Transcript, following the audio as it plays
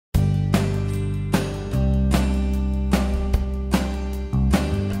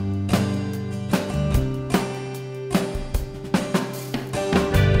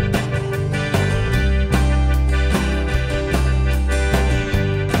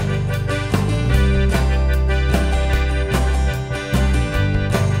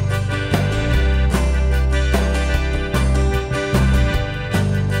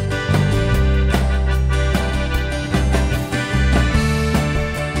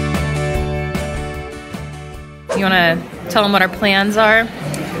You want to tell them what our plans are?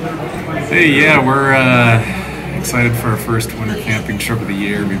 Hey, yeah, we're excited for our first winter camping trip of the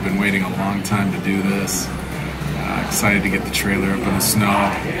year. We've been waiting a long time to do this. Excited to get the trailer up in the snow.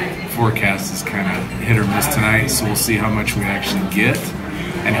 Forecast is kind of hit or miss tonight, so we'll see how much we actually get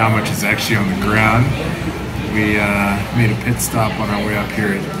and how much is actually on the ground. We made a pit stop on our way up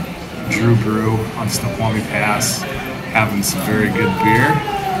here at Drew Brew on Snoqualmie Pass, having some very good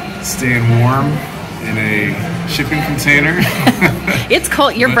beer, staying warm in a shipping container. It's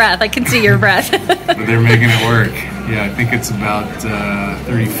cold. Your breath. I can see your breath. But they're making it work. Yeah, I think it's about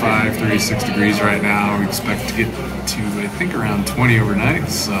 35, 36 degrees right now. We expect to get to, I think, around 20 overnight.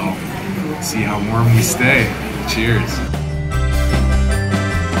 So, see how warm we stay. Cheers.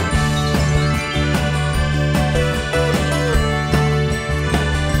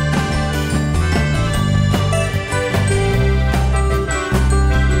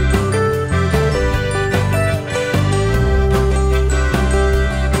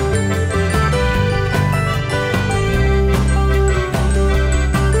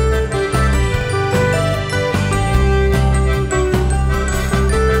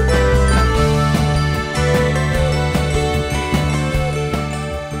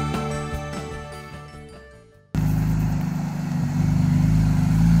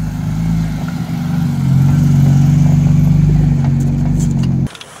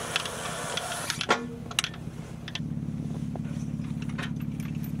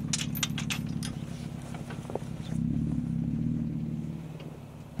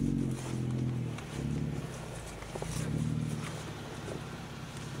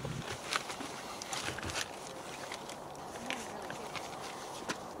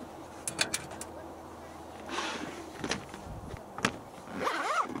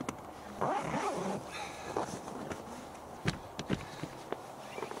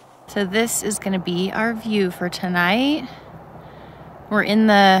 So this is going to be our view for tonight. We're in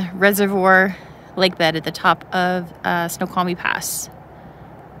the reservoir lake bed at the top of Snoqualmie Pass.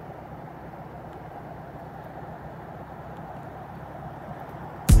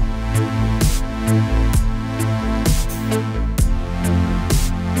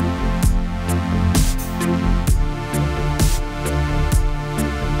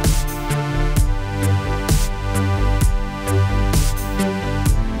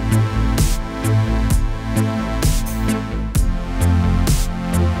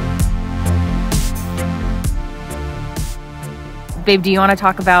 Babe, do you want to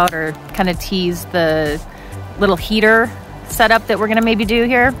talk about or kind of tease the little heater setup that we're going to maybe do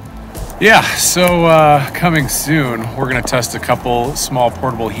here? Yeah, so coming soon, we're going to test a couple small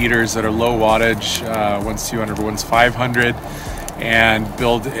portable heaters that are low wattage, one's 200, one's 500, and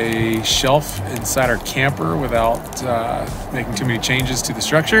build a shelf inside our camper without making too many changes to the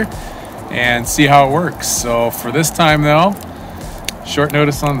structure and see how it works. So for this time though, short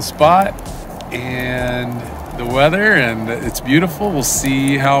notice on the spot and the weather, and it's beautiful. We'll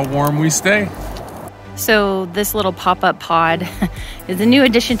see how warm we stay. So this little pop-up pod is a new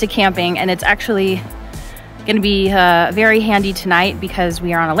addition to camping, and it's actually going to be very handy tonight because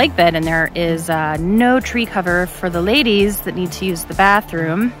we are on a lake bed and there is no tree cover for the ladies that need to use the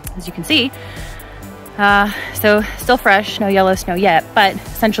bathroom, as you can see. So still fresh, no yellow snow yet, but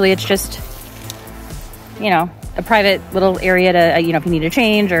essentially it's just, you know, a private little area to, you know, if you need to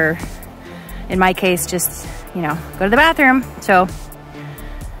change, or in my case, just, you know, go to the bathroom. So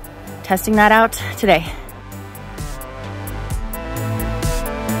testing that out today.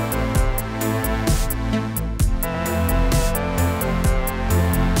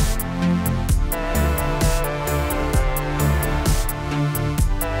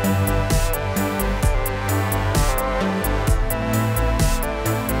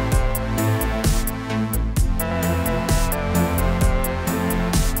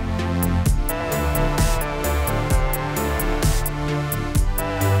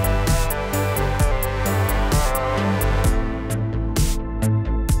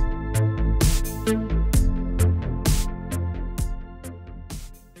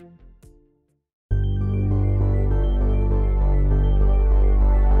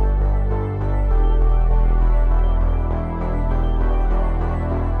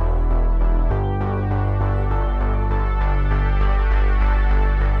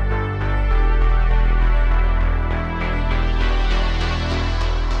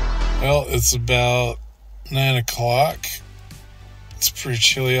 Well, it's about 9 o'clock. It's pretty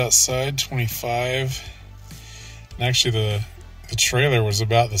chilly outside, 25. And actually the trailer was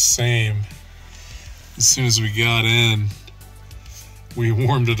about the same. As soon as we got in, we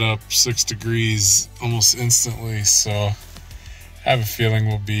warmed it up 6 degrees almost instantly. So I have a feeling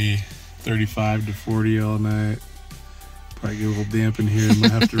we'll be 35 to 40 all night. Probably get a little damp in here.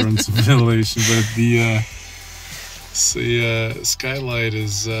 Might have to run some ventilation, but the skylight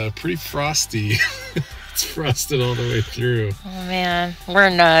is pretty frosty. It's frosted all the way through. Oh man, we're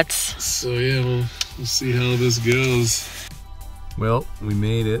nuts. So yeah, we'll see how this goes. Well, we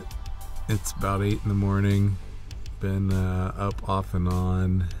made it. It's about 8 in the morning. Been up off and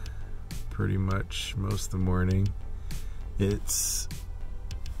on pretty much most of the morning. It's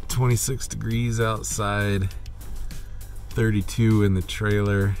 26 degrees outside, 32 in the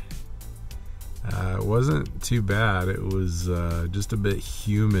trailer. It wasn't too bad. It was just a bit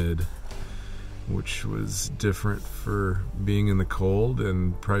humid, which was different for being in the cold,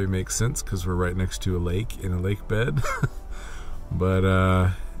 and probably makes sense because we're right next to a lake in a lake bed. But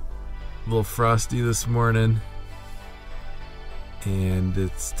a little frosty this morning, and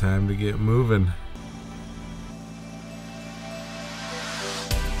it's time to get moving.